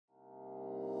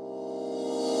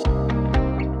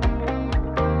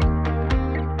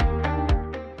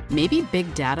Maybe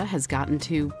big data has gotten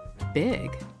too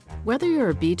big. Whether you're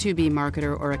a B2B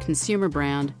marketer or a consumer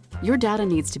brand, your data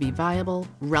needs to be viable,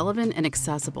 relevant, and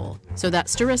accessible so that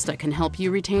Stirista can help you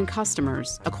retain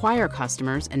customers, acquire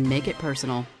customers, and make it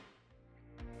personal.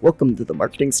 Welcome to the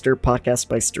Marketing Stir podcast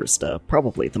by Stirista,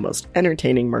 probably the most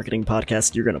entertaining marketing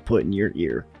podcast you're going to put in your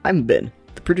ear. I'm Ben,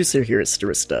 the producer here at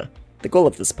Stirista. The goal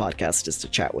of this podcast is to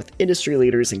chat with industry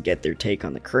leaders and get their take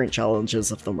on the current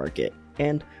challenges of the market,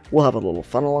 and we'll have a little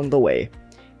fun along the way.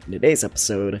 In today's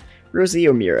episode, Rosie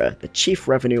O'Meara, the Chief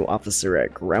Revenue Officer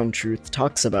at Groundtruth,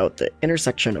 talks about the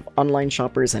intersection of online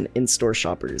shoppers and in-store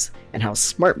shoppers, and how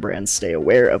smart brands stay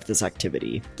aware of this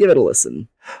activity. Give it a listen.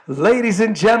 Ladies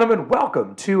and gentlemen,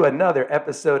 welcome to another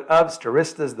episode of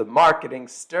Stirista's The Marketing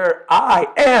Stir. I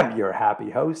am your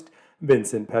happy host,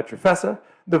 Vincent Pietrafesa,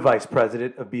 the Vice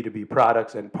President of B2B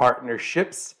Products and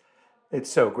Partnerships. It's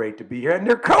so great to be here. And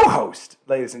your co-host,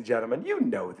 ladies and gentlemen, you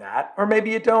know that, or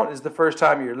maybe you don't, is the first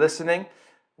time you're listening.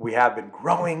 We have been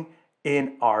growing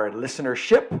in our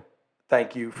listenership.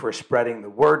 Thank you for spreading the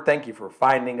word. Thank you for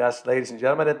finding us, ladies and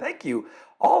gentlemen. And thank you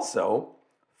also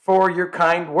for your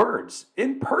kind words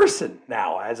in person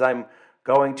now. As I'm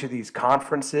going to these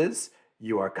conferences,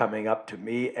 you are coming up to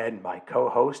me and my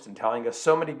co-host and telling us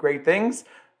so many great things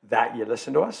that you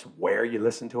listen to us, where you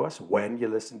listen to us, when you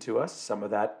listen to us. Some of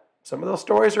those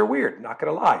stories are weird, not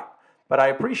going to lie. But I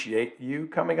appreciate you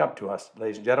coming up to us,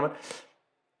 ladies and gentlemen.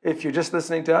 If you're just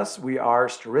listening to us, we are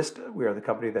Stirista. We are the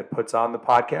company that puts on the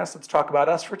podcast. Let's talk about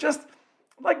us for just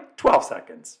like 12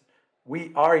 seconds.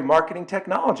 We are a marketing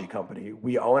technology company.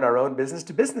 We own our own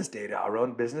business-to-business data, our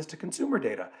own business-to-consumer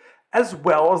data, as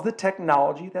well as the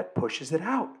technology that pushes it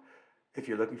out. If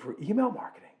you're looking for email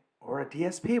marketing or a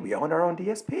DSP, we own our own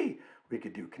DSP. We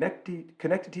could do connected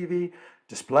TV,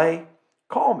 display.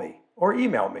 Call me or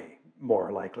email me,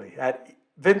 more likely, at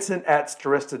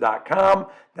vincent@stirista.com.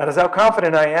 That is how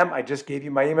confident I am. I just gave you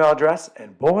my email address,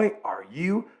 and boy, are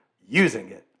you using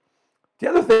it. The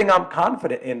other thing I'm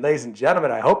confident in, ladies and gentlemen,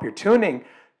 I hope you're tuning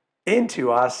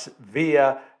into us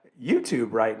via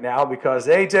YouTube right now, because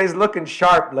AJ's looking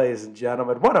sharp, ladies and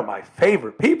gentlemen. One of my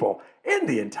favorite people in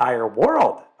the entire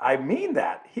world. I mean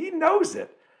that. He knows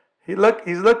it. He's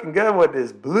looking good with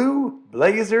his blue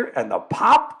blazer and the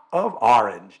pop of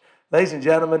orange. Ladies and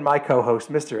gentlemen, my co-host,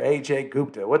 Mr. AJ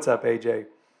Gupta. What's up, AJ?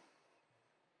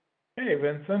 Hey,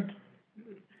 Vincent.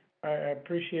 I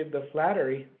appreciate the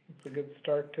flattery. It's a good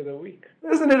start to the week.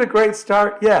 Isn't it a great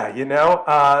start? Yeah,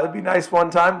 it'd be nice one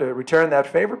time to return that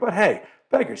favor, but hey,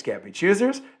 beggars can't be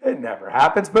choosers. It never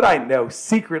happens, but I know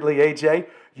secretly, AJ,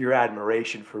 your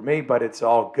admiration for me, but it's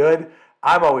all good.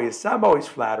 I'm always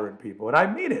flattering people, and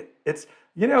I mean it. It's,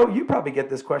 you probably get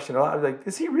this question a lot. Like,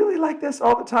 is he really like this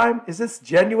all the time? Is this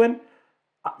genuine?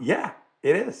 Yeah,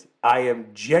 it is. I am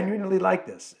genuinely like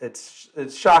this.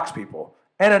 It shocks people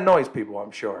and annoys people,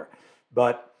 I'm sure.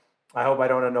 But I hope I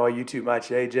don't annoy you too much,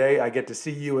 AJ. I get to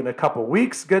see you in a couple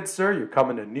weeks, good sir. You're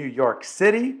coming to New York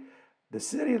City.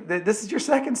 This is your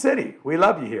second city. We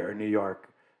love you here in New York.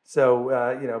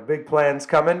 So, big plans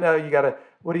coming.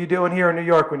 What are you doing here in New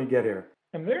York when you get here?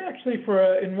 I'm there actually for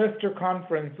an investor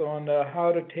conference on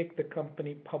how to take the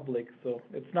company public. So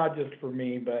it's not just for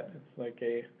me, but it's like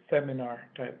a seminar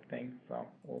type thing. So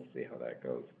we'll see how that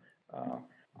goes.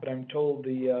 But I'm told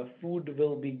the food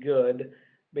will be good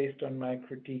based on my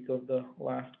critique of the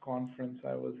last conference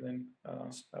I was in.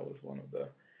 That was one of the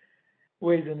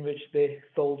ways in which they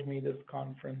sold me this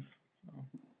conference.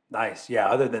 Nice. Yeah.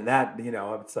 Other than that,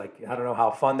 it's like, I don't know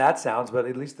how fun that sounds, but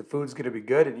at least the food's going to be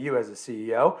good. And you as a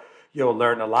CEO, you'll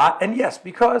learn a lot. And yes,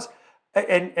 because,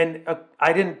 and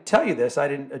I didn't tell you this, I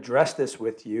didn't address this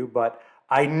with you, but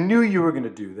I knew you were going to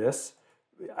do this.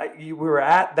 We were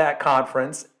at that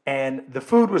conference and the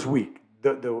food was weak.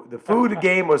 The food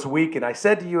game was weak. And I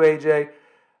said to you, AJ,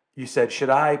 you said, should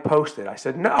I post it? I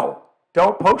said, no,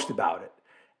 don't post about it.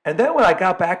 And then when I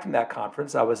got back from that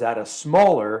conference, I was at a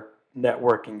smaller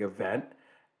networking event,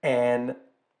 and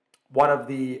one of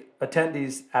the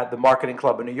attendees at the Marketing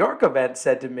Club of New York event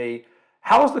said to me,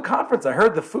 how was the conference? I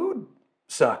heard the food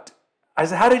sucked. I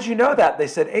said, how did you know that? They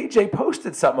said, AJ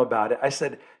posted something about it. I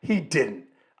said, he didn't.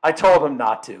 I told him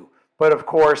not to. But of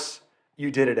course, you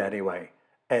did it anyway.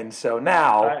 And so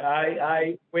now...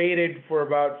 I waited for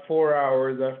about 4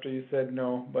 hours after you said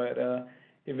no, but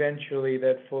eventually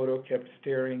that photo kept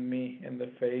staring me in the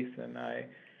face, and I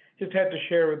just had to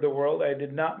share with the world. I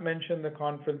did not mention the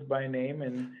conference by name,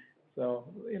 and so,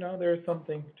 there's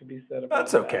something to be said about that.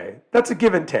 That's okay. That's a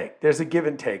give and take. There's a give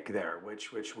and take there,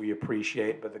 which we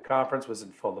appreciate, but the conference was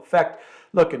in full effect.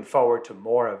 Looking forward to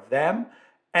more of them.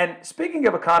 And speaking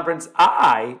of a conference,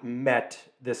 I met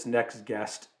this next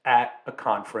guest at a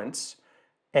conference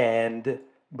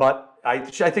But I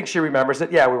think she remembers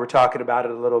it. Yeah, we were talking about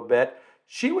it a little bit.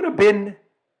 She would have been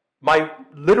my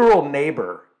literal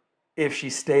neighbor if she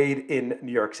stayed in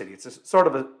New York City. It's a sort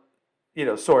of a,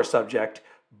 sore subject,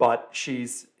 but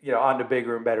she's, on to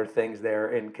bigger and better things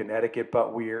there in Connecticut,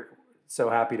 but we're so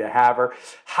happy to have her.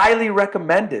 Highly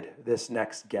recommended this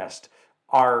next guest.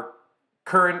 Our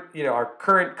current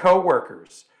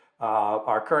coworkers,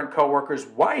 our current coworker's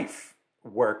wife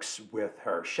works with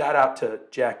her. Shout out to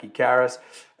Jackie Karras.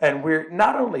 And we're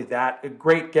not only that, a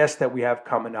great guest that we have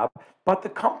coming up, but the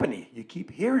company. You keep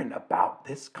hearing about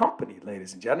this company,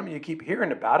 ladies and gentlemen. You keep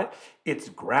hearing about it. It's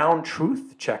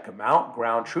Groundtruth. Check them out.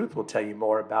 Groundtruth. We'll tell you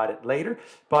more about it later.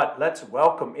 But let's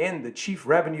welcome in the Chief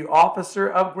Revenue Officer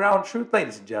of Groundtruth.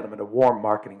 Ladies and gentlemen, a warm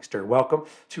marketing stir welcome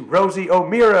to Rosie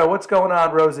O'Meara. What's going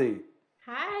on, Rosie?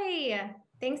 Hi.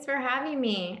 Thanks for having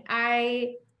me.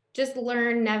 I just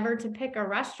learned never to pick a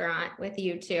restaurant with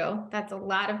you two. That's a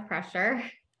lot of pressure.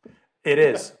 It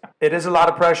is. It is a lot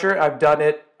of pressure. I've done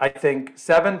it, I think,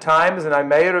 7 times, and I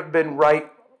may have been right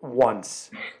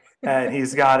once. And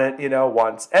he's got it,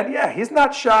 once. And yeah, he's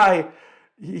not shy.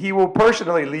 He will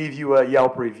personally leave you a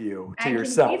Yelp review to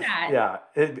yourself. Can see that.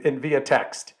 Yeah, and via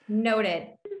text. Noted.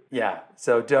 Yeah.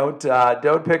 So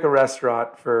don't pick a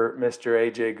restaurant for Mr.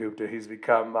 AJ Gupta. He's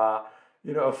become a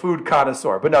food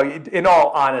connoisseur. But no, in all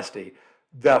honesty,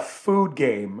 the food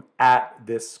game at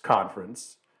this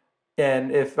conference,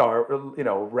 and if our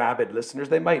rabid listeners,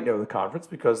 they might know the conference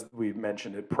because we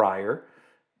mentioned it prior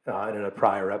in a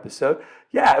prior episode.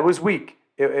 Yeah, it was weak.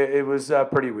 It was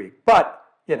pretty weak, but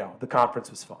the conference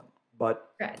was fun.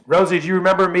 But good. Rosie, do you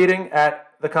remember a meeting at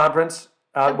the conference,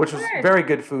 which was course. very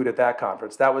good food at that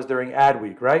conference? That was during Ad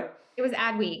Week, right? It was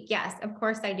Ad Week. Yes, of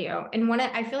course I do. And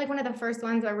I feel like one of the first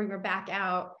ones where we were back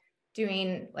out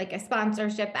doing like a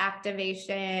sponsorship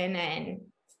activation and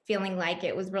feeling like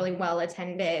it was really well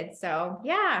attended. So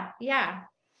yeah.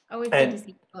 Always good to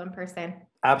see people in person.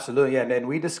 Absolutely. And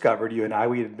we discovered, you and I,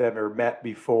 we had never met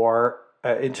before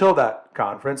until that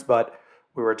conference, but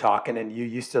we were talking and you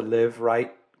used to live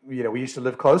we used to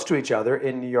live close to each other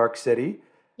in New York City.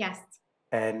 Yes.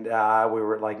 And we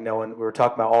were we were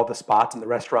talking about all the spots and the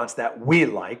restaurants that we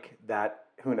like, that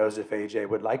who knows if AJ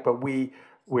would like, but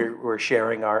we're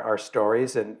sharing our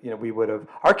stories, and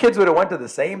our kids would have went to the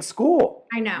same school.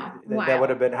 I know. That would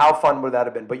have been, how fun would that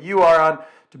have been? But you are on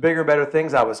to bigger and better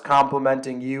things. I was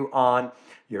complimenting you on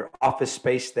your office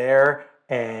space there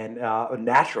and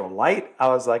natural light. I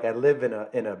was like, I live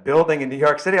in a building in New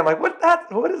York City. I'm like,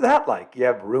 what is that like? You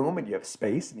have room and you have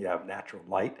space and you have natural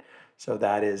light. So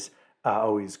that is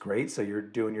always great. So you're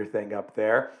doing your thing up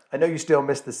there. I know you still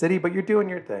miss the city, but you're doing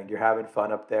your thing. You're having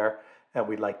fun up there, and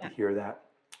we'd like to hear that.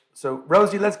 So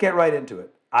Rosie, let's get right into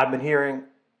it. I've been hearing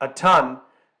a ton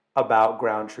about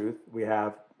Groundtruth. We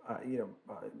have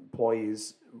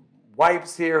employees,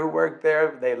 wives here who work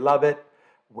there. They love it.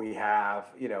 We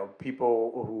have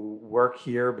people who work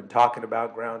here, been talking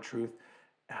about Groundtruth.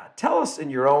 Tell us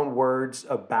in your own words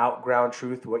about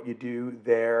Groundtruth, what you do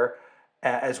there,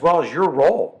 as well as your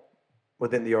role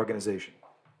within the organization.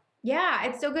 Yeah,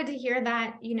 it's so good to hear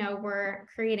that, we're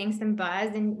creating some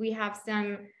buzz, and we have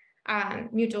some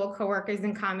mutual coworkers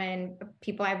in common,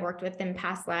 people I've worked with in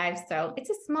past lives. So it's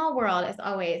a small world as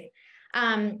always.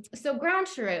 So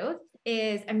Groundtruth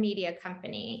is a media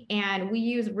company, and we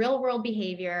use real world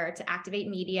behavior to activate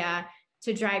media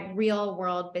to drive real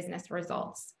world business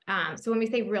results. So when we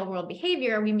say real world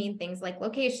behavior, we mean things like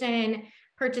location,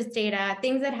 purchase data,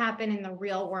 things that happen in the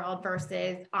real world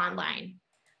versus online.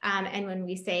 And when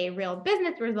we say real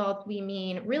business results, we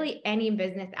mean really any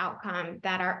business outcome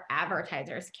that our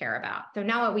advertisers care about. So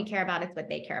now what we care about is what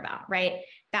they care about, right?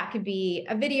 That could be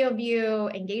a video view,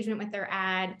 engagement with their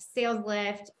ad, sales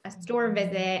lift, a store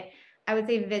visit. I would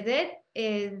say visit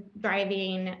is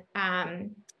driving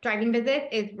visit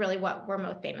is really what we're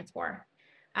most famous for.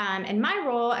 And my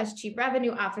role as Chief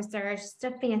Revenue Officer is just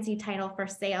a fancy title for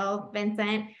sales,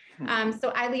 Vincent.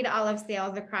 So I lead all of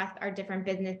sales across our different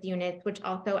business units, which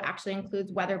also actually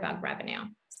includes WeatherBug revenue.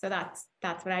 So that's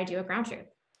what I do at Groundtruth.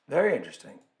 Very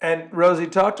interesting. And Rosie,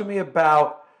 talk to me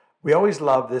about, we always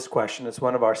love this question. It's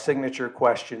one of our signature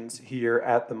questions here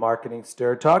at the Marketing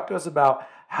Stir. Talk to us about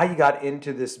how you got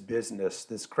into this business,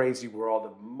 this crazy world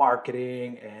of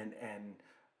marketing and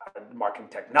marketing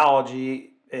technology.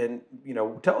 And,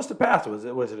 tell us the path. Was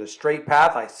it a straight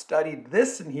path? I studied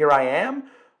this and here I am,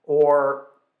 or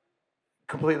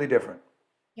completely different?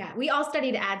 Yeah, we all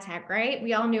studied ad tech, right?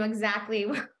 We all knew exactly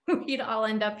where we'd all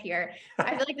end up here.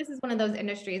 I feel like this is one of those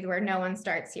industries where no one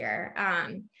starts here.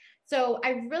 So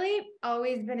I've really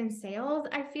always been in sales.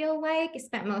 I feel like I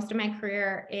spent most of my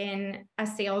career in a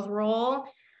sales role.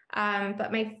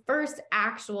 But my first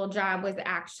actual job was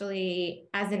actually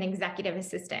as an executive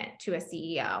assistant to a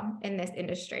CEO in this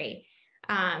industry.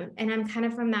 And I'm kind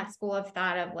of from that school of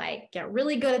thought of like, get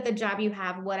really good at the job you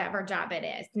have, whatever job it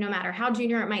is, no matter how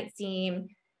junior it might seem,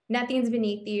 nothing's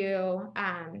beneath you.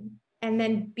 And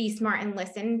then be smart and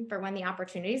listen for when the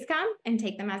opportunities come and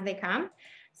take them as they come.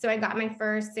 So I got my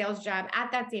first sales job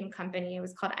at that same company. It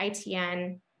was called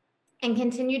ITN, and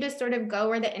continued to sort of go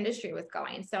where the industry was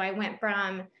going. So I went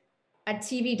from a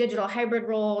TV digital hybrid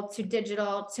role to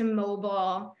digital to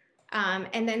mobile,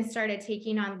 and then started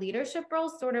taking on leadership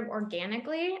roles sort of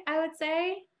organically, I would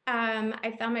say.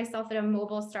 I found myself at a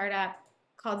mobile startup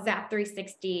called Zap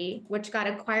 360, which got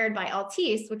acquired by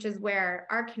Altice, which is where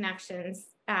our connections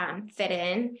fit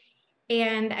in.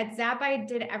 And at Zap, I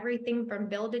did everything from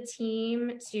build a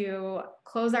team to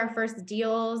close our first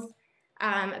deals,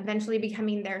 eventually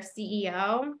becoming their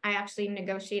CEO. I actually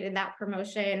negotiated that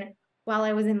promotion while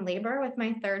I was in labor with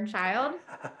my third child.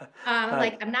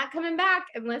 Like, I'm not coming back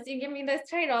unless you give me this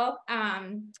title,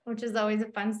 which is always a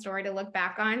fun story to look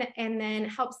back on, and then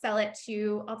help sell it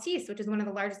to Altice, which is one of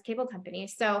the largest cable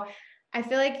companies. So I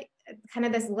feel like kind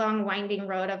of this long winding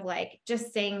road of like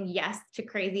just saying yes to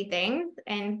crazy things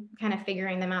and kind of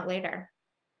figuring them out later.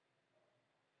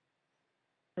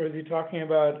 Rosie, talking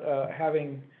about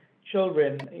having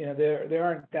children, there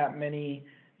aren't that many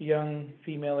young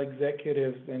female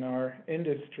executives in our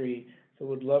industry, so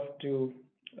would love to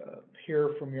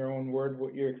hear from your own word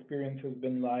what your experience has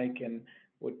been like, and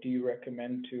what do you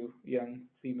recommend to young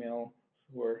females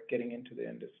who are getting into the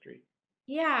industry?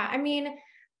 Yeah, I mean,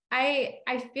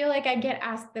 I feel like I get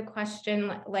asked the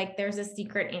question like there's a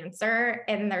secret answer,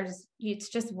 and it's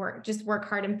just work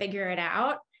hard and figure it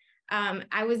out.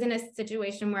 I was in a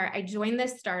situation where I joined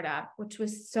this startup, which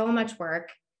was so much work,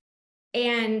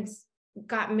 and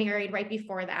got married right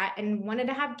before that and wanted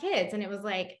to have kids. And it was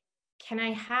like, can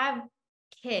I have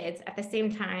kids at the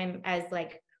same time as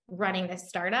like running this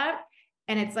startup?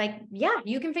 And it's like, yeah,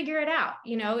 you can figure it out.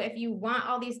 If you want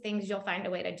all these things, you'll find a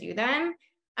way to do them.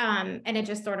 And it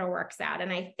just sort of works out.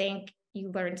 And I think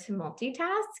you learn to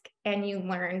multitask and you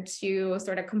learn to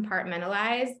sort of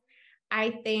compartmentalize.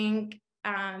 I think,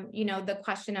 the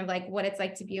question of like what it's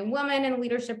like to be a woman in a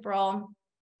leadership role,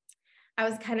 I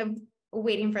was kind of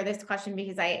waiting for this question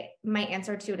because my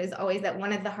answer to it is always that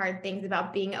one of the hard things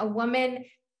about being a woman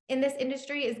in this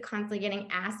industry is constantly getting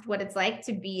asked what it's like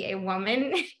to be a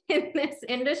woman in this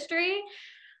industry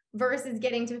versus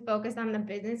getting to focus on the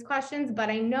business questions. But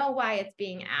I know why it's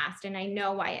being asked and I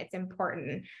know why it's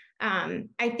important.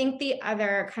 I think the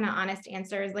other kind of honest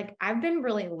answer is like, I've been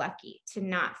really lucky to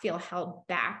not feel held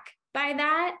back by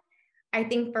that. I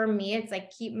think for me, it's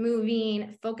like, keep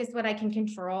moving, focus what I can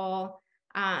control.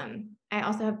 I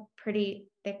also have pretty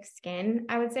thick skin,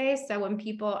 I would say. So when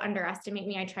people underestimate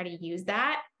me, I try to use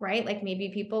that, right? Like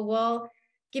maybe people will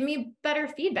give me better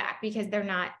feedback because they're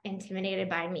not intimidated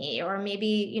by me, or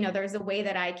maybe, there's a way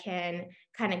that I can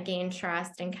kind of gain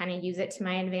trust and kind of use it to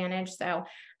my advantage. So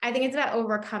I think it's about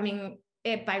overcoming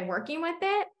it by working with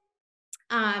it.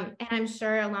 And I'm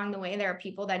sure along the way, there are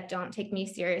people that don't take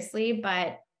me seriously,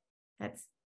 but that's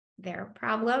their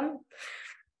problem.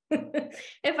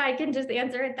 If I can just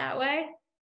answer it that way.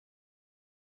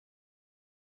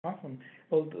 Awesome.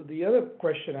 Well, the other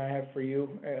question I have for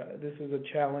you, this is a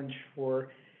challenge for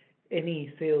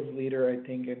any sales leader, I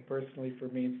think, and personally for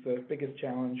me, it's the biggest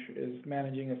challenge is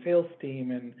managing a sales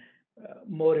team and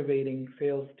motivating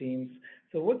sales teams.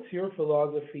 So what's your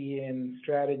philosophy and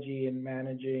strategy in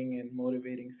managing and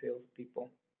motivating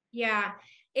salespeople? Yeah,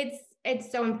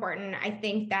 it's so important. I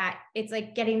think that it's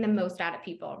like getting the most out of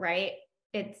people, right?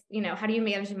 It's, how do you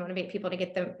manage and motivate people to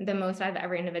get the most out of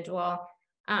every individual?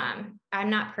 I'm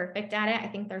not perfect at it. I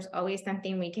think there's always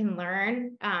something we can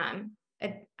learn.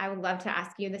 I would love to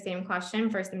ask you the same question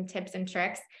for some tips and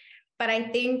tricks, but I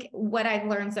think what I've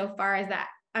learned so far is that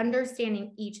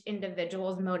understanding each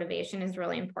individual's motivation is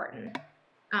really important.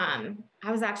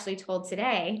 I was actually told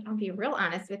today, I'll be real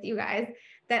honest with you guys,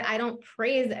 that I don't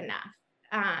praise enough.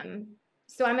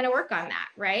 So I'm going to work on that,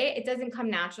 right? It doesn't come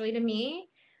naturally to me,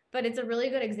 but it's a really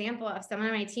good example of someone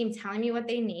on my team telling me what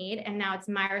they need. And now it's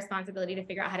my responsibility to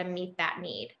figure out how to meet that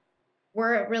need.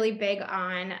 We're really big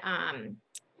on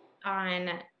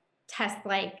tests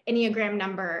like Enneagram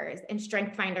numbers and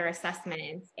Strength Finder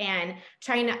assessments and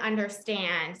trying to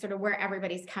understand sort of where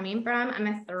everybody's coming from. I'm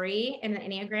a 3 in the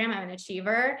Enneagram. I'm an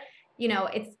achiever.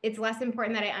 It's less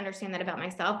important that I understand that about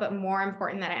myself, but more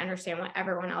important that I understand what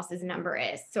everyone else's number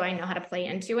is, so I know how to play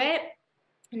into it.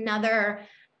 Another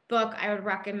book I would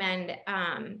recommend,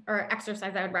 or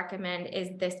exercise I would recommend, is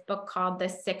this book called The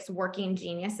 6 Working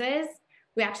Geniuses,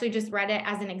 We actually just read it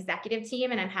as an executive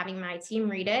team, and I'm having my team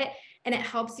read it. And it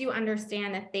helps you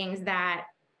understand the things that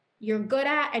you're good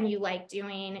at and you like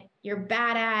doing, you're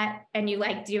bad at and you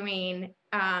like doing,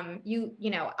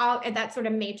 all that sort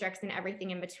of matrix and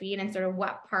everything in between, and sort of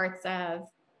what parts of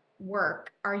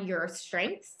work are your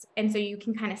strengths. And so you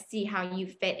can kind of see how you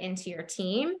fit into your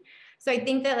team. So I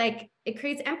think that like it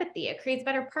creates empathy, it creates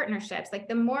better partnerships. Like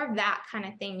the more of that kind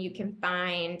of thing you can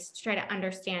find to try to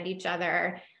understand each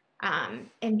other,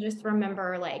 and just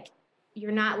remember, like,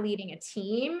 you're not leading a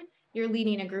team, you're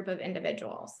leading a group of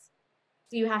individuals.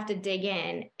 So you have to dig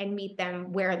in and meet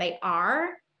them where they are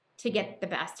to get the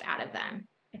best out of them,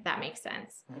 if that makes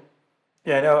sense.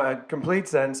 Yeah, no, complete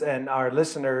sense. And our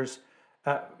listeners,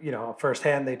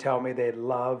 firsthand, they tell me they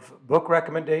love book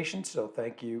recommendations. So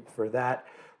thank you for that.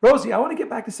 Rosie, I want to get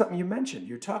back to something you mentioned.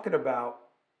 You're talking about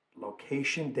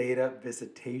location data,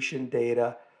 visitation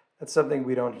data. That's something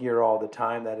we don't hear all the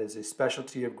time. That is a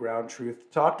specialty of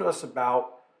Groundtruth. Talk to us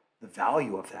about the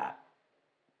value of that.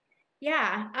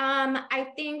 Yeah, I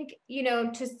think,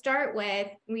 to start with,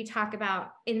 we talk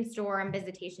about in-store and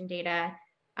visitation data.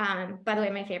 By the way,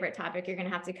 my favorite topic, you're going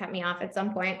to have to cut me off at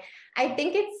some point. I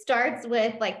think it starts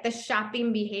with like the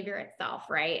shopping behavior itself,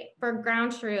 right? For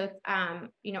Groundtruth,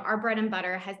 our bread and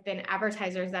butter has been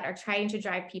advertisers that are trying to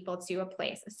drive people to a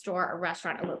place, a store, a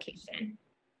restaurant, a location.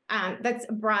 That's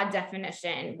a broad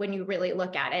definition when you really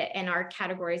look at it, and our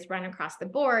categories run across the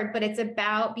board, but it's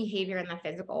about behavior in the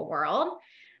physical world.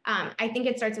 I think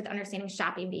it starts with understanding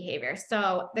shopping behavior.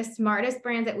 So the smartest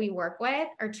brands that we work with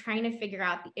are trying to figure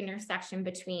out the intersection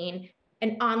between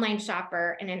an online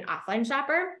shopper and an offline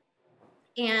shopper.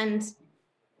 And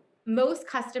most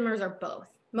customers are both.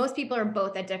 Most people are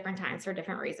both at different times for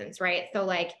different reasons, right? So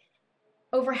like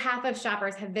over half of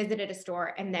shoppers have visited a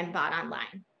store and then bought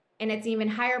online. And it's even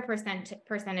higher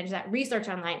percentage that research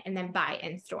online and then buy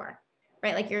in store.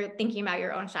 Right? Like you're thinking about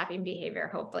your own shopping behavior,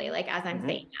 hopefully, like as I'm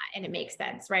saying that, and it makes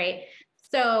sense, right?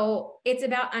 So it's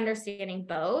about understanding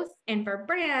both. And for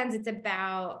brands, it's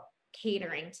about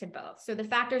catering to both. So the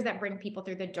factors that bring people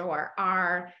through the door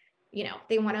are,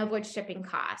 they want to avoid shipping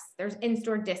costs. There's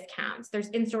in-store discounts. There's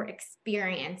in-store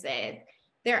experiences.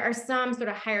 There are some sort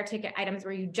of higher ticket items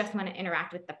where you just want to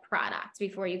interact with the product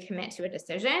before you commit to a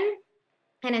decision.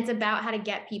 And it's about how to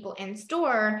get people in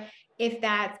store if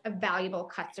that's a valuable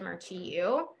customer to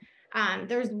you.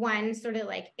 There's one sort of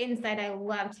like insight I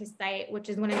love to cite, which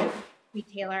is one of the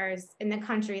retailers in the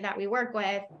country that we work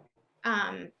with,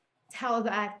 tells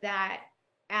us that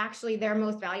actually their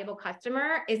most valuable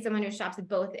customer is someone who shops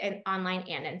both online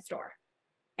and in store.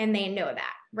 And they know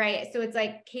that, right? So it's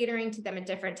like catering to them at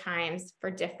different times for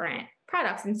different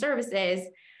products and services.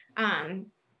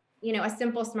 A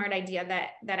simple smart idea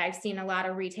that I've seen a lot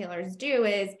of retailers do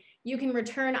is you can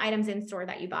return items in store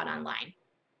that you bought online.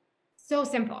 So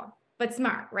simple, but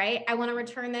smart, right? I want to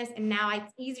return this, and now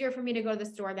it's easier for me to go to the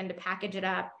store than to package it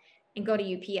up and go to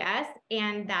UPS.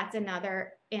 And that's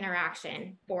another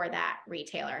interaction for that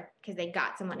retailer because they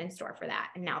got someone in store for that.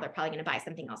 And now they're probably going to buy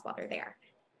something else while they're there.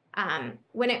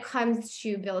 When it comes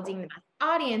to building the best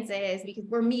audiences, because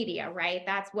we're media, right?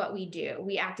 That's what we do.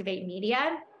 We activate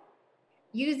media.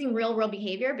 Using real world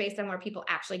behavior based on where people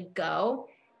actually go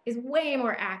is way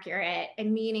more accurate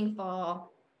and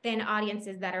meaningful than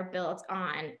audiences that are built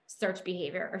on search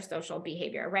behavior or social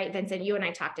behavior, right? Vincent, you and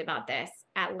I talked about this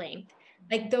at length.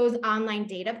 Like those online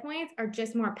data points are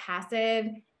just more passive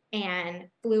and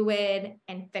fluid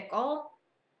and fickle.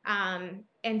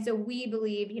 And so we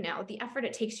believe, the effort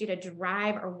it takes you to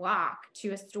drive or walk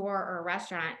to a store or a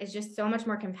restaurant is just so much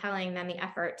more compelling than the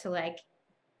effort to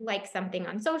like something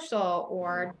on social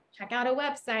or check out a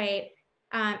website.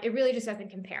 It really just doesn't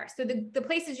compare. So the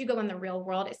places you go in the real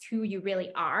world is who you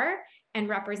really are and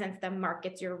represents the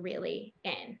markets you're really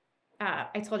in.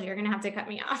 I told you you're going to have to cut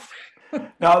me off.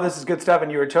 No, this is good stuff.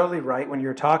 And you were totally right when you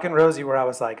were talking, Rosie, where I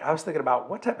was thinking about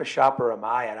what type of shopper am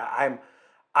I? And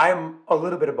I'm a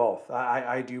little bit of both.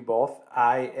 I do both.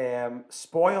 I am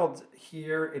spoiled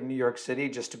here in New York City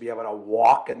just to be able to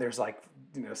walk, and there's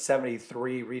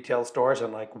 73 retail stores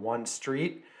on one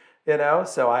street,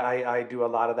 so I do a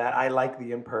lot of that. I like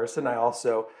the in-person. I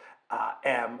also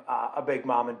am a big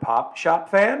mom and pop shop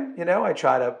fan. I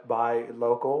try to buy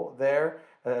local there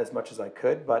as much as I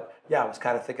could. But yeah, I was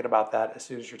kind of thinking about that as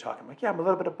soon as you're talking. I'm like, yeah, I'm a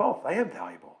little bit of both. I am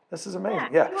valuable. This is amazing.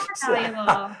 Yeah. You are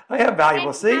valuable. I am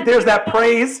valuable. See, there's that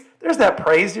praise. There's that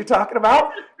praise you're talking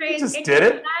about. You just did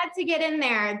it. I'm glad to get in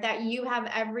there that you have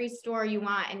every store you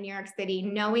want in New York City,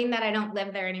 knowing that I don't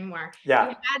live there anymore. Yeah.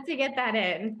 You had to get that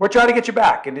in. We're trying to get you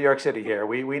back in New York City here.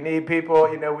 We need people,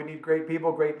 we need great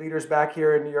people, great leaders back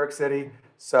here in New York City.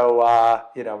 So,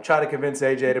 I'm trying to convince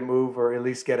AJ to move or at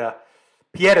least get a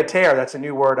pied-à-terre, that's a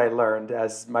new word I learned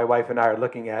as my wife and I are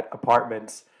looking at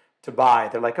apartments to buy.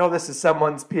 They're like, oh, this is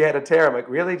someone's pied-à-terre. I'm like,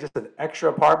 really? Just an extra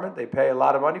apartment they pay a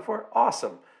lot of money for?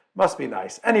 Awesome. Must be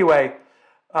nice. Anyway,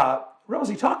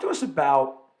 Rosie, talk to us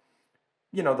about,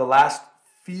 the last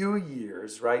few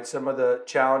years, right? Some of the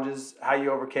challenges, how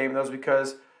you overcame those,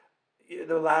 because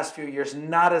the last few years,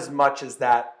 not as much as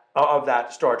that of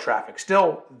that store traffic.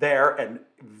 Still there and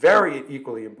very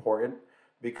equally important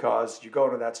because you go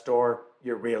into that store,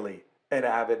 you're really an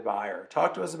avid buyer.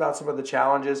 Talk to us about some of the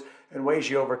challenges and ways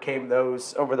you overcame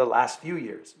those over the last few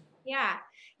years. Yeah.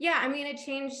 Yeah. I mean, it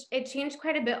changed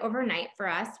quite a bit overnight for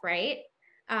us, right?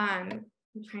 I'm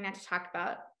trying not to talk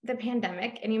about the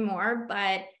pandemic anymore,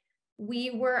 but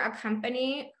we were a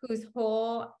company whose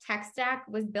whole tech stack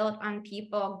was built on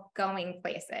people going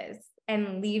places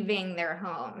and leaving their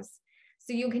homes.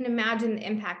 So you can imagine the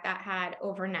impact that had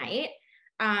overnight.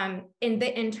 In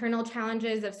the internal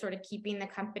challenges of sort of keeping the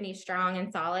company strong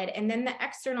and solid, and then the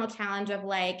external challenge of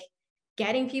like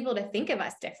getting people to think of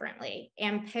us differently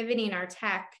and pivoting our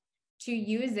tech to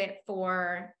use it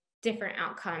for different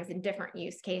outcomes and different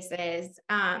use cases.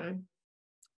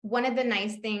 One of the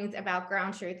nice things about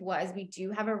Groundtruth was we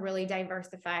do have a really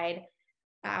diversified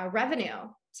revenue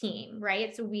team,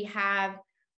 right? So we have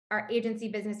our agency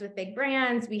business with big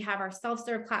brands. We have our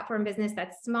self-serve platform business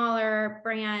that's smaller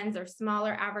brands or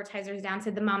smaller advertisers down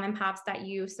to the mom and pops that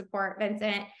you support,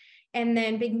 Vincent, and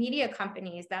then big media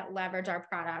companies that leverage our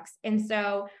products. And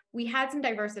so we had some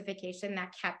diversification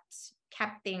that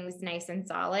kept things nice and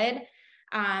solid.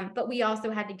 But we also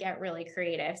had to get really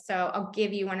creative. So I'll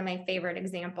give you one of my favorite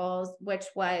examples, which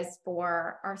was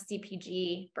for our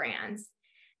CPG brands.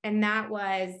 And that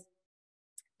was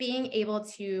being able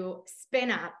to spin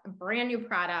up a brand new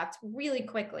product really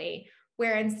quickly,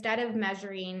 where instead of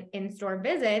measuring in-store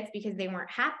visits because they weren't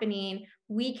happening,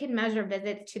 we could measure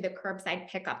visits to the curbside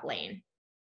pickup lane.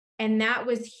 And that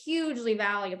was hugely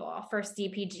valuable for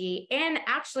CPG and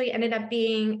actually ended up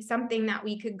being something that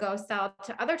we could go sell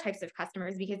to other types of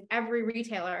customers because every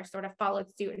retailer sort of followed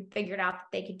suit and figured out that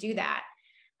they could do that.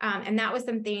 And that was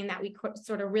something that we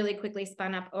sort of really quickly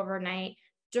spun up overnight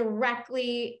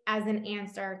directly as an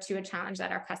answer to a challenge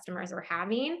that our customers were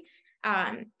having.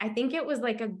 I think it was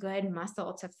like a good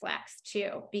muscle to flex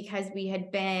too, because we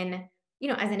had been,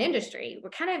 as an industry, we're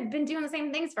kind of been doing the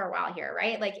same things for a while here,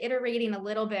 right? Like iterating a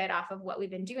little bit off of what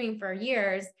we've been doing for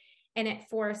years. And it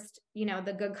forced,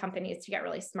 the good companies to get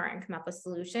really smart and come up with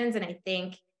solutions. And I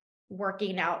think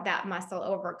working out that muscle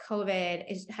over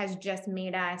COVID has just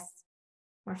made us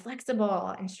more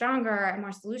flexible and stronger and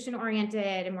more solution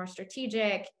oriented and more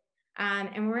strategic.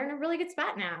 And we're in a really good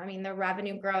spot now. I mean, the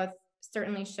revenue growth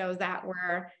certainly shows that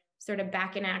we're sort of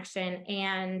back in action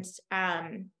and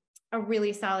a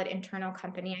really solid internal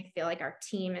company. I feel like our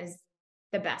team is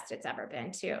the best it's ever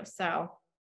been too. So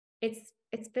it's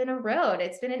been a road.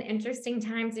 It's been an interesting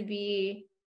time to be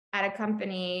at a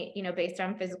company, based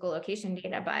on physical location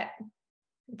data, but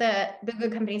the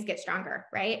good companies get stronger,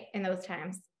 right? In those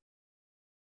times.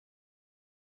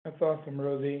 That's awesome,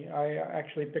 Rosie. I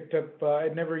actually picked up,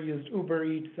 I'd never used Uber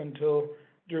Eats until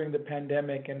during the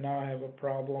pandemic, and now I have a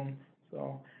problem.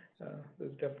 So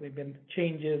there's definitely been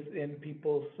changes in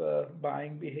people's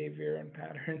buying behavior and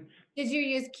patterns. Did you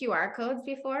use QR codes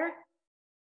before?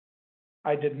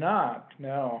 I did not,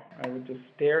 no. I would just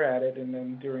stare at it, and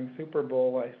then during Super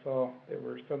Bowl, I saw there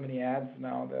were so many ads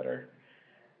now that are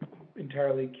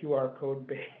entirely QR code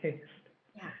based.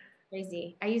 Yeah.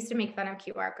 Crazy. I used to make fun of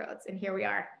QR codes, and here we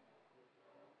are.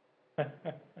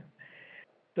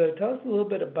 So tell us a little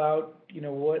bit about,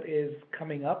 what is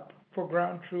coming up for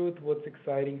Groundtruth, what's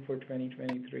exciting for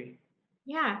 2023?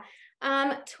 Yeah.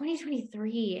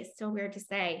 2023 is so weird to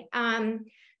say.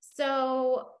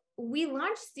 So we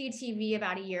launched CTV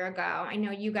about a year ago. I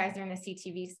know you guys are in the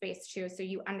CTV space too, so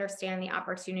you understand the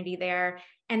opportunity there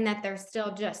and that there's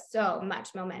still just so much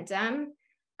momentum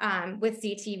with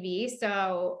CTV.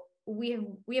 So we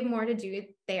have more to do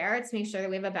there to make sure that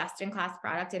we have a best-in-class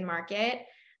product in market.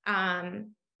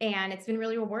 And it's been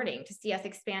really rewarding to see us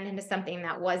expand into something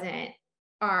that wasn't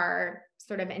our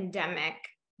sort of endemic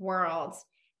world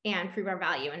and prove our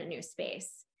value in a new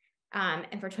space.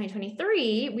 And for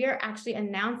 2023, we are actually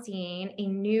announcing a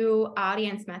new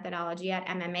audience methodology at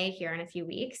MMA here in a few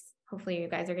weeks. Hopefully you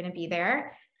guys are going to be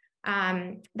there,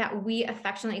 that we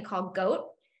affectionately call GOAT,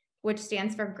 which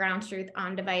stands for Groundtruth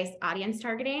On-Device Audience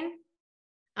Targeting,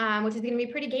 which is going to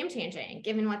be pretty game-changing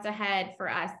given what's ahead for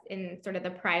us in sort of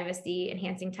the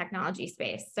privacy-enhancing technology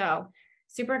space. So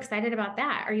super excited about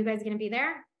that. Are you guys going to be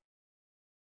there?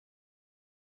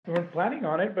 We weren't planning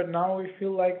on it, but now we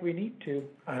feel like we need to.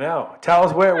 I know. Tell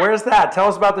us where's that? Tell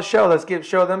us about the show. Let's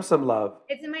show them some love.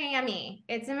 It's in Miami.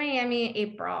 It's in Miami,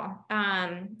 April.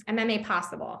 MMA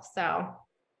Possible. So.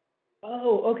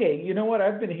 Oh, okay. You know what?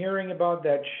 I've been hearing about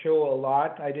that show a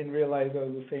lot. I didn't realize it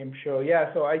was the same show.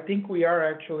 Yeah, so I think we are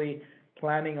actually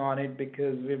planning on it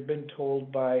because we've been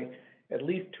told by at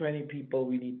least 20 people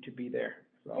we need to be there.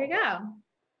 So. There you go.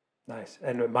 Nice.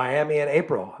 And Miami in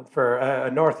April for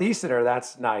a Northeasterner,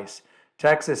 that's nice.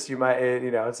 Texas, you might,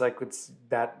 it's like it's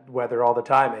that weather all the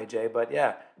time, AJ. But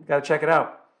yeah, you got to check it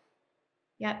out.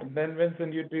 Yeah. And then,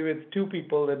 Vincent, you'd be with two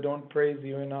people that don't praise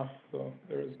you enough. So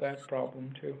there's that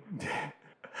problem too.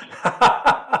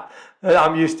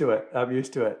 I'm used to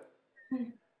it.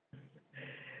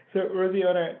 So, Rosie,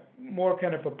 on a more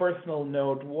kind of a personal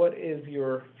note, what is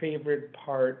your favorite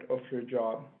part of your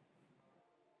job?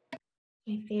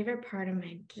 My favorite part of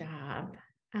my job.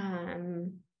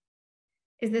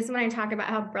 Is this when I talk about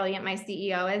how brilliant my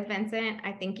CEO is, Vincent?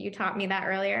 I think you taught me that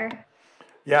earlier.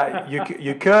 Yeah,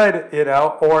 you could,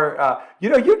 or,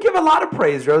 you give a lot of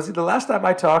praise, Rosie. The last time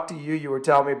I talked to you, you were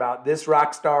telling me about this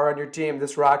rock star on your team,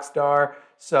 this rock star.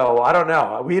 So I don't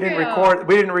know. We didn't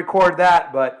record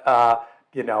that, but,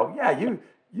 yeah,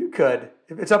 you could.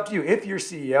 It's up to you. If your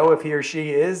CEO, if he or she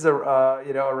is a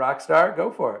rock star, go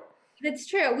for it. That's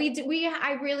true.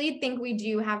 I really think we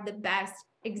do have the best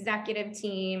executive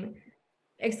team,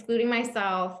 excluding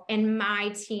myself, and my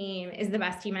team is the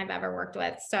best team I've ever worked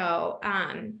with. So,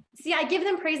 I give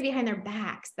them praise behind their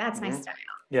backs. That's my style.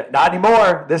 Yeah, not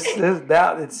anymore.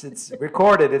 It's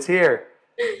recorded. It's here.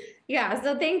 Yeah.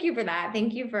 So thank you for that.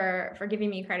 Thank you for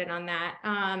giving me credit on that.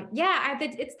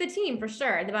 It's the team for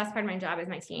sure. The best part of my job is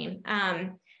my team.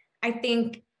 I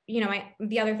think,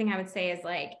 the other thing I would say is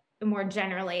like, more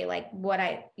generally, like what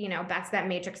back to that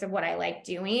matrix of what I like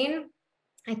doing.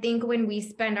 I think when we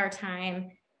spend our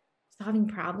time solving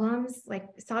problems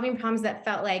that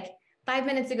felt like 5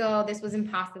 minutes ago, this was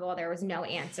impossible. There was no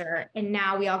answer. And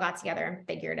now we all got together and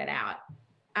figured it out.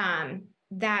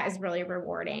 That is really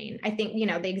rewarding. I think,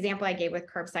 the example I gave with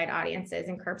curbside audiences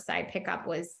and curbside pickup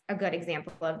was a good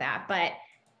example of that, but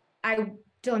I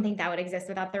don't think that would exist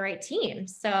without the right team.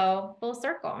 So full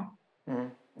circle. Mm-hmm.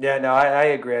 Yeah, no, I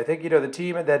agree. I think, the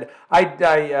team, and then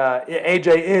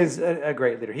AJ is a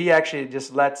great leader. He actually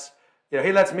just lets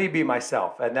me be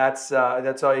myself, and that's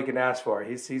all you can ask for.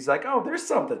 He's like, oh, there's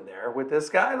something there with this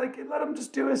guy. Like, let him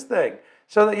just do his thing.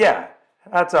 So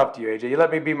that's up to you, AJ. You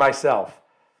let me be myself.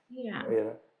 Yeah.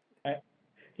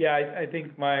 I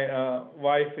think my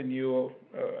wife and you,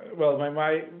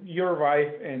 your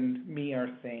wife and me are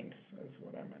saints. Is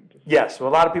what I meant to say. Yes, well,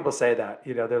 a lot of people say that.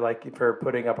 They're like, for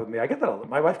putting up with me. I get that.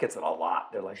 My wife gets it a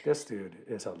lot. They're like, this dude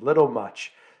is a little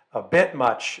much, a bit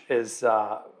much was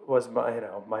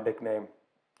my nickname.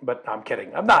 But I'm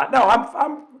kidding. I'm not. No,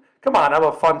 I'm. Come on, I'm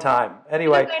a fun time.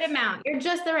 Anyway, the right amount. You're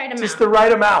just the right amount. Just the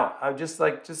right amount. I'm just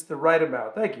the right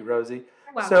amount. Thank you, Rosie.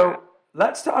 So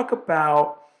let's talk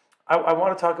about. I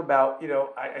want to talk about,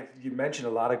 you mentioned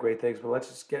a lot of great things, but let's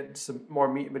just get some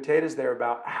more meat and potatoes there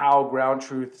about how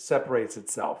Groundtruth separates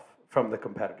itself from the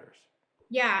competitors.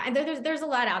 Yeah, and there's a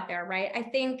lot out there, right? I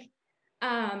think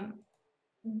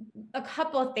a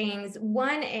couple of things.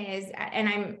 One is, and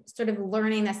I'm sort of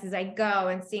learning this as I go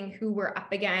and seeing who we're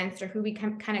up against or who we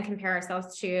kind of compare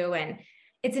ourselves to, and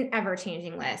it's an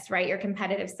ever-changing list, right? Your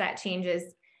competitive set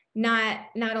changes not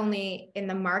only in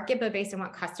the market, but based on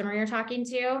what customer you're talking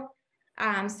to.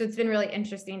 So it's been really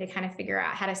interesting to kind of figure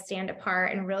out how to stand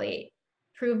apart and really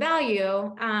prove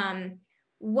value.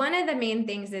 One of the main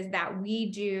things is that we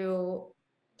do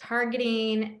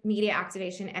targeting, media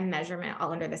activation, and measurement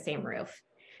all under the same roof.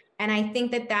 And I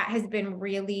think that has been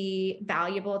really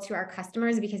valuable to our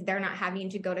customers because they're not having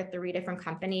to go to 3 different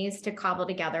companies to cobble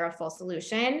together a full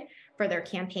solution for their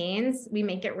campaigns. We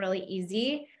make it really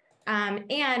easy.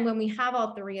 And when we have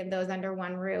all 3 of those under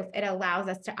one roof, it allows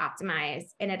us to optimize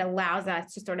and it allows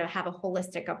us to sort of have a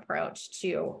holistic approach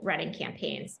to running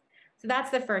campaigns. So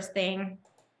that's the first thing.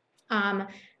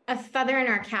 A feather in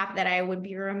our cap that I would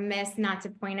be remiss not to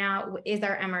point out is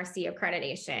our MRC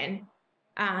accreditation,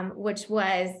 which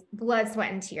was blood,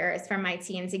 sweat, and tears from my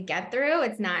team to get through.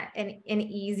 It's not an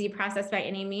easy process by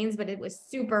any means, but it was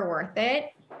super worth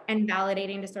it and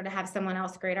validating to sort of have someone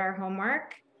else grade our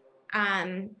homework.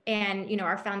 And,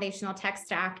 our foundational tech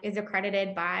stack is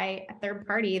accredited by a third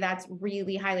party that's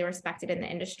really highly respected in the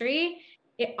industry.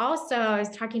 It also, I was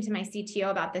talking to my CTO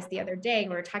about this the other day.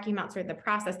 We were talking about sort of the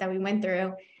process that we went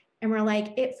through, and we're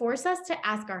like, it forced us to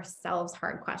ask ourselves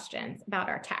hard questions about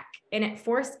our tech. And it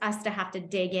forced us to have to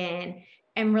dig in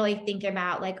and really think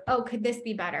about like, oh, could this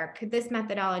be better? Could this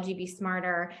methodology be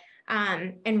smarter?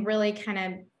 And really kind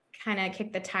of kind of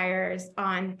kick the tires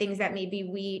on things that maybe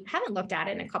we haven't looked at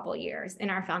in a couple of years in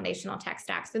our foundational tech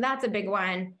stack. So that's a big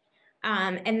one.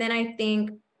 And then I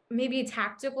think maybe a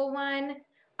tactical one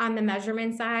on the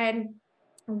measurement side,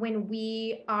 when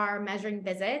we are measuring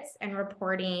visits and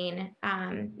reporting,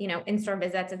 in-store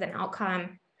visits as an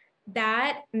outcome,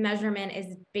 that measurement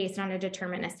is based on a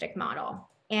deterministic model.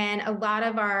 And a lot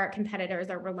of our competitors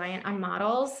are reliant on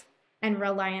models and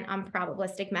reliant on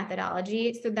probabilistic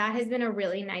methodology. So that has been a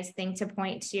really nice thing to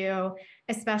point to,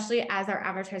 especially as our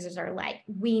advertisers are like,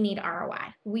 we need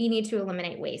ROI. We need to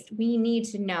eliminate waste. We need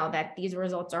to know that these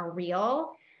results are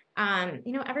real.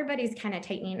 Everybody's kind of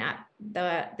tightening up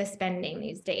the spending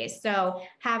these days. So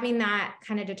having that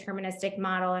kind of deterministic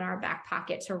model in our back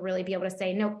pocket to really be able to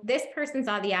say, no, this person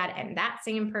saw the ad and that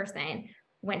same person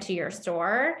went to your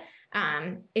store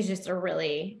is just a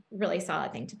really, really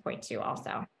solid thing to point to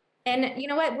also. And you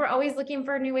know what? We're always looking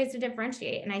for new ways to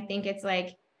differentiate. And I think it's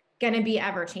like going to be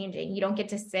ever changing. You don't get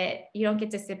to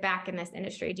sit back in this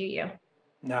industry, do you?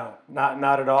 No,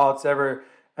 not at all. It's ever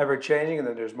changing, and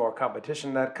then there's more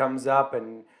competition that comes up,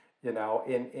 and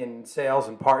in sales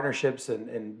and partnerships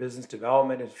and business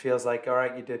development, it feels like, all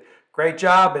right, you did great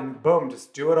job, and boom,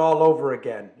 just do it all over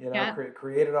again.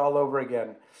 Create it all over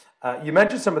again. You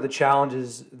mentioned some of the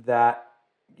challenges that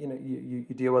you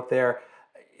deal with there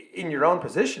in your own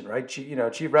position, right?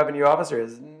 Chief Revenue Officer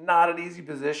is not an easy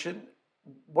position.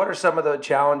 What are some of the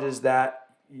challenges that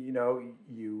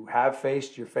you have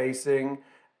faced, you're facing,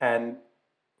 and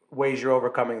ways you're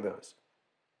overcoming those?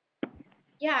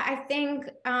 Yeah, I think,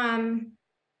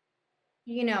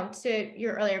 to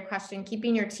your earlier question,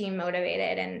 keeping your team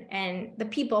motivated and the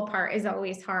people part is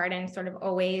always hard and sort of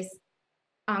always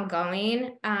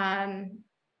ongoing. I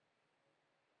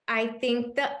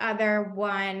think the other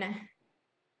one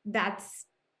that's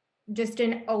just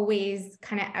an always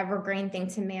kind of evergreen thing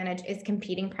to manage is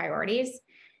competing priorities.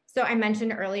 So I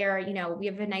mentioned earlier, we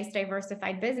have a nice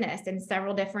diversified business and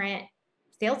several different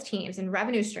sales teams and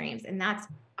revenue streams, and that's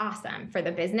awesome for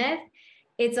the business.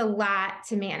 It's a lot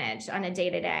to manage on a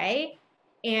day-to-day.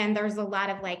 And there's a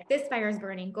lot of like, this fire is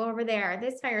burning, go over there.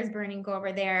 This fire is burning, go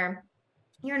over there.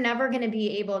 You're never going to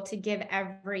be able to give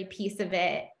every piece of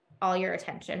it all your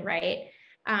attention, right?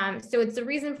 So it's the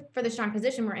reason for the strong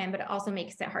position we're in, but it also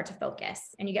makes it hard to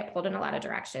focus and you get pulled in a lot of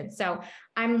directions. So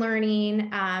I'm learning,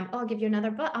 I'll give you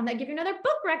another book. I'll give you another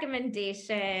book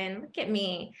recommendation. Look at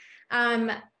me.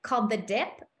 Called The Dip,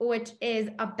 which is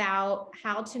about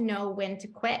how to know when to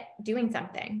quit doing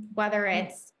something, whether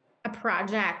it's a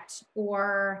project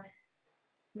or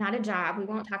not a job. We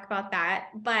won't talk about that,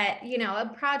 but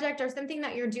a project or something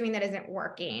that you're doing that isn't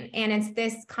working. And it's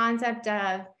this concept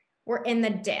of, we're in the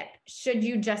dip. Should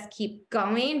you just keep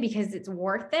going because it's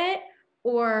worth it?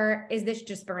 Or is this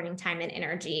just burning time and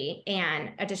energy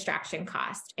and a distraction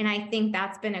cost? And I think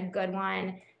that's been a good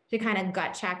one to kind of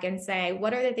gut check and say,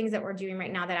 what are the things that we're doing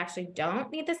right now that actually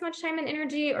don't need this much time and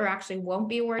energy or actually won't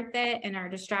be worth it and our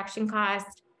distraction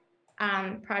cost,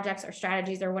 projects or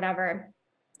strategies or whatever.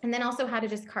 And then also how to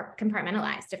just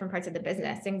compartmentalize different parts of the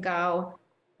business and go,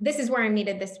 this is where I'm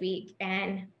needed this week,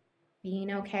 and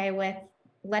being okay with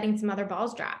letting some other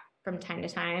balls drop from time to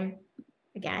time.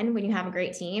 Again, when you have a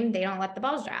great team, they don't let the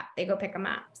balls drop. They go pick them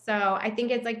up. So I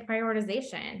think it's like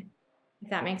prioritization, if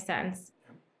that makes sense.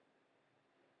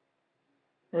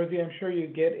 Rosie, I'm sure you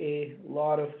get a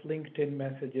lot of LinkedIn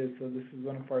messages, so this is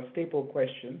one of our staple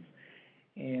questions.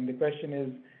 And the question is,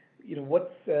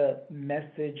 what's a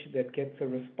message that gets a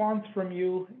response from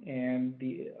you? And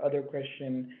the other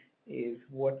question is,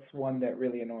 what's one that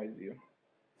really annoys you?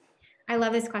 I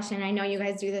love this question. I know you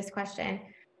guys do this question.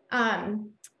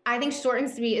 I think short and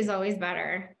sweet is always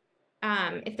better.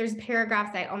 If there's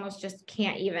paragraphs, I almost just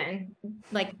can't even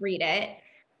read it.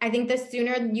 I think the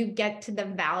sooner you get to the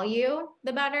value,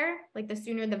 the better. Like the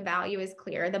sooner the value is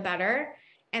clear, the better.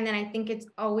 And then I think it's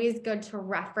always good to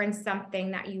reference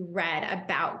something that you read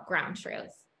about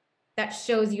Groundtruth that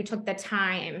shows you took the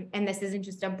time and this isn't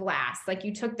just a blast. Like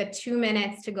you took the 2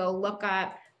 minutes to go look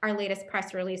up our latest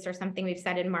press release or something we've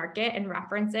said in market and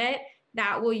reference it.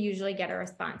 That will usually get a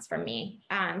response from me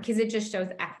because it just shows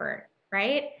effort,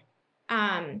 right?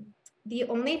 The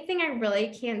only thing I really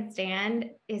can't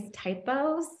stand is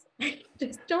typos. I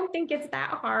just don't think it's that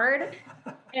hard.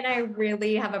 And I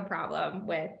really have a problem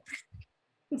with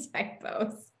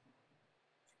typos.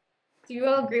 Do you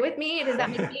all agree with me? Does that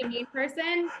make me a mean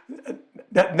person?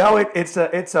 No, it's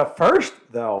a first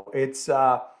though. It's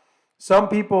some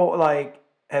people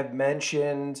have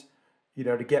mentioned,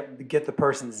 to get the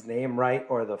person's name right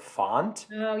or the font.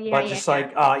 Oh yeah. But just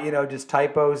just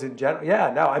typos in general.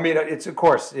 Yeah, no, I mean, it's of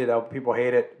course, people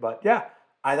hate it, but yeah,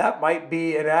 that might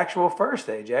be an actual first,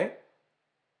 AJ.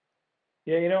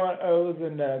 Yeah, you know what? I was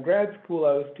in grad school.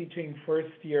 I was teaching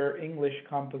first year English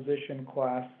composition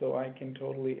class, so I can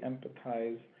totally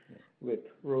empathize with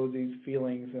Rosie's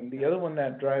feelings. And the other one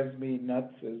that drives me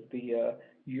nuts is the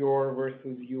your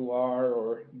versus you are,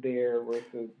 or there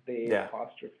versus they Yeah.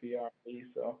 apostrophe are.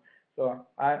 So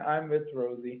I'm with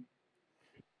Rosie.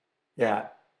 Yeah.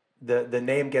 The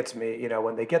name gets me,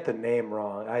 when they get the name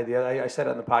wrong. I said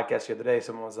it on the podcast the other day.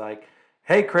 Someone was like,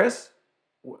 "Hey, Chris,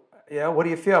 what do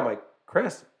you feel?" I'm like,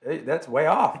 "Chris, hey, that's way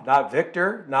off. Not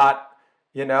Victor, not,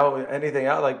 anything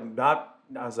else. Like, not."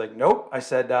 I was like, "Nope." I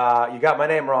said, "You got my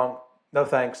name wrong. No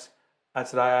thanks."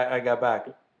 That's what I got back.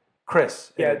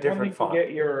 Chris in Yeah, a it's one different thing to font.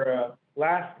 get your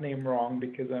last name wrong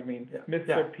because I mean,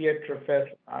 Mr.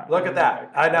 Pietrofest. Look at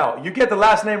that. I know. You get the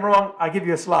last name wrong, I give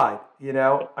you a slide.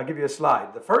 I give you a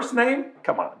slide. The first name,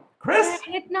 come on. Chris? Yeah,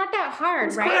 and it's not that hard,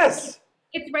 Who's right? Chris?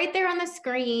 It's right there on the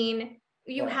screen.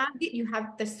 You have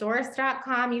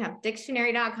thesaurus.com, you have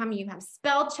dictionary.com, you have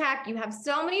spell check, you have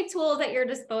so many tools at your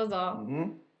disposal.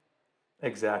 Mm-hmm.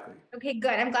 Exactly. Okay,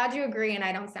 good. I'm glad you agree and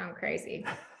I don't sound crazy.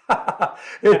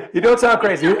 You don't sound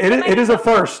crazy. It is a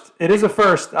first. It is a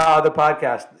first, the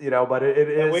podcast, but it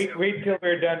is. Wait till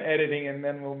we're done editing and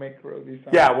then we'll make Rosie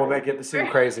sound. Yeah, we'll make it seem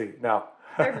crazy. No.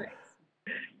 Perfect.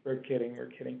 We're kidding.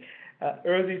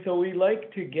 Rosie, so we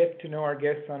like to get to know our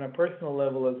guests on a personal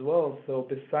level as well. So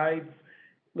besides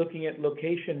looking at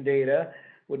location data,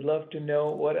 would love to know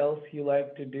what else you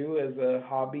like to do as a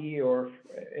hobby or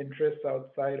interest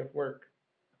outside of work.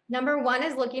 Number one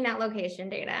is looking at location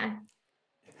data.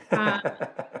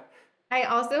 I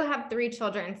also have 3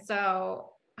 children, so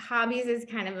hobbies is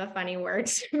kind of a funny word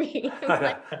to me.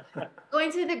 Like,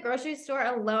 going to the grocery store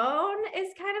alone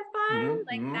is kind of fun.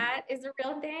 Mm-hmm. That is a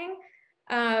real thing.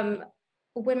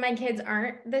 When my kids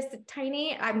aren't this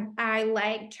tiny, I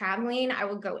like traveling. I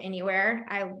would go anywhere.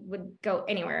 I would go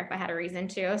anywhere if I had a reason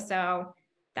to. So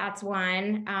that's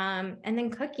one. And then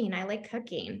cooking. I like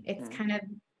cooking. It's kind of,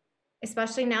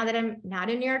 especially now that I'm not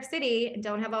in New York City and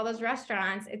don't have all those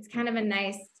restaurants, it's kind of a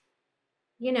nice,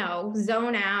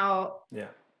 zone out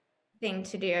thing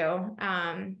to do.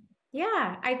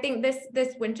 I think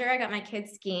this winter I got my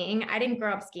kids skiing. I didn't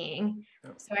grow up skiing,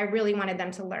 so I really wanted them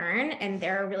to learn, and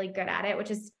they're really good at it, which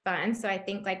is fun. So I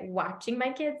think like watching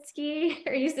my kids ski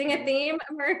or using a theme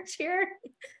emerge here.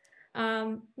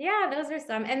 Those are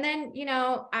some. And then,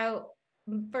 I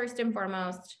first and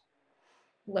foremost,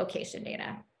 location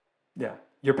data. Yeah,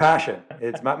 your passion.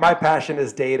 It's my passion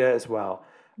is data as well.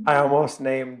 I almost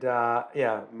named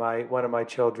one of my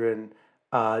children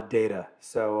Data.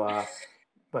 So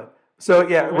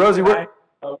Rosie,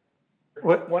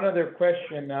 one other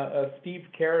question. Steve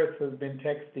Karras has been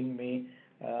texting me,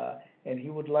 and he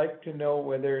would like to know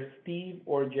whether Steve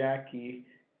or Jackie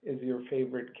is your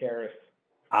favorite Karras.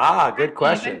 Good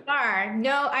question. By far.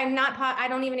 No, I'm not. I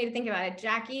don't even need to think about it.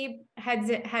 Jackie, heads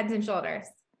and shoulders.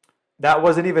 That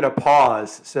wasn't even a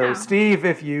pause. So, Steve,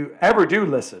 if you ever do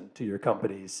listen to your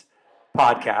company's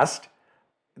podcast,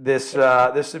 this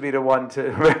would be the one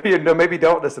to maybe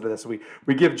don't listen to this. We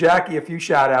give Jackie a few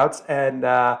shout outs, and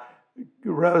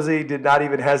Rosie did not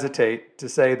even hesitate to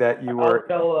say that you were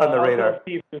on the radar. I'll tell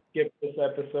Steve to skip this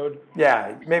episode.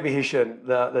 Yeah, maybe he shouldn't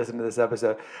listen to this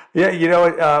episode.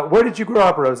 Yeah, where did you grow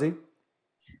up, Rosie?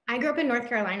 I grew up in North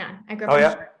Carolina. I grew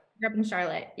up in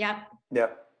Charlotte. Yep.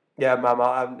 Yep. Yeah, Mama,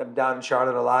 I'm down in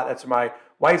Charlotte a lot. That's where my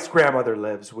wife's grandmother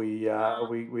lives. We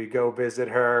go visit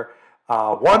her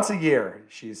once a year.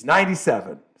 She's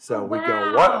 97, so we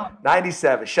go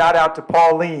 97. Shout out to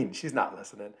Pauline. She's not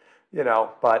listening,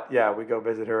 but yeah, we go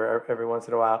visit her every once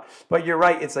in a while. But you're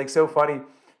right. It's like so funny.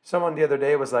 Someone the other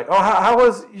day was like, "Oh, how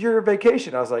was your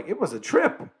vacation?" I was like, "It was a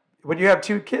trip. When you have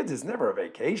 2 kids, it's never a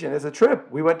vacation. It's a trip.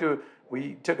 We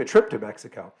took a trip to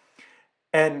Mexico."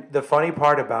 And the funny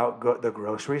part about the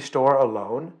grocery store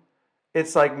alone,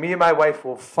 it's like me and my wife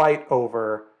will fight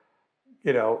over,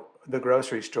 the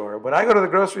grocery store. When I go to the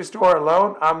grocery store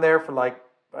alone, I'm there for like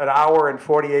an hour and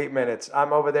 48 minutes.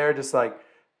 I'm over there just like,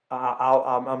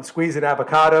 I'm squeezing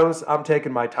avocados. I'm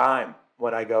taking my time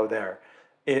when I go there.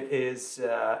 That's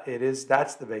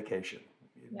the vacation.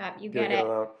 Yeah, you get it.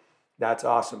 Alone. That's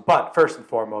awesome. But first and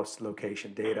foremost,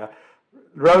 location data.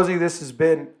 Rosie, this has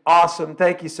been awesome.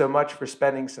 Thank you so much for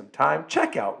spending some time.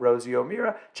 Check out Rosie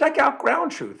O'Meara. Check out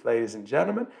Groundtruth, ladies and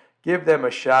gentlemen. Give them a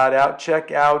shout out.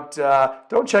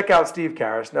 Don't check out Steve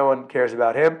Karras. No one cares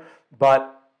about him.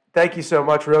 But thank you so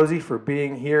much, Rosie, for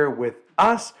being here with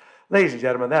us. Ladies and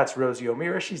gentlemen, that's Rosie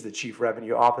O'Meara. She's the Chief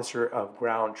Revenue Officer of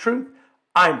Groundtruth.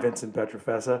 I'm Vincent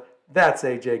Pietrofessa. That's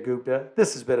AJ Gupta.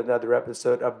 This has been another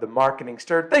episode of The Marketing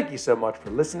Stir. Thank you so much for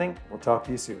listening. We'll talk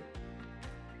to you soon.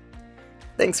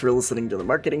 Thanks for listening to the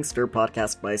Marketing Stir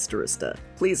podcast by Stirista.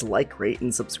 Please like, rate,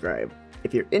 and subscribe.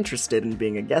 If you're interested in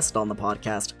being a guest on the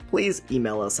podcast, please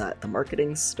email us at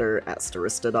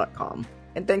themarketingstir@stirista.com.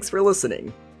 And thanks for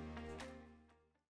listening.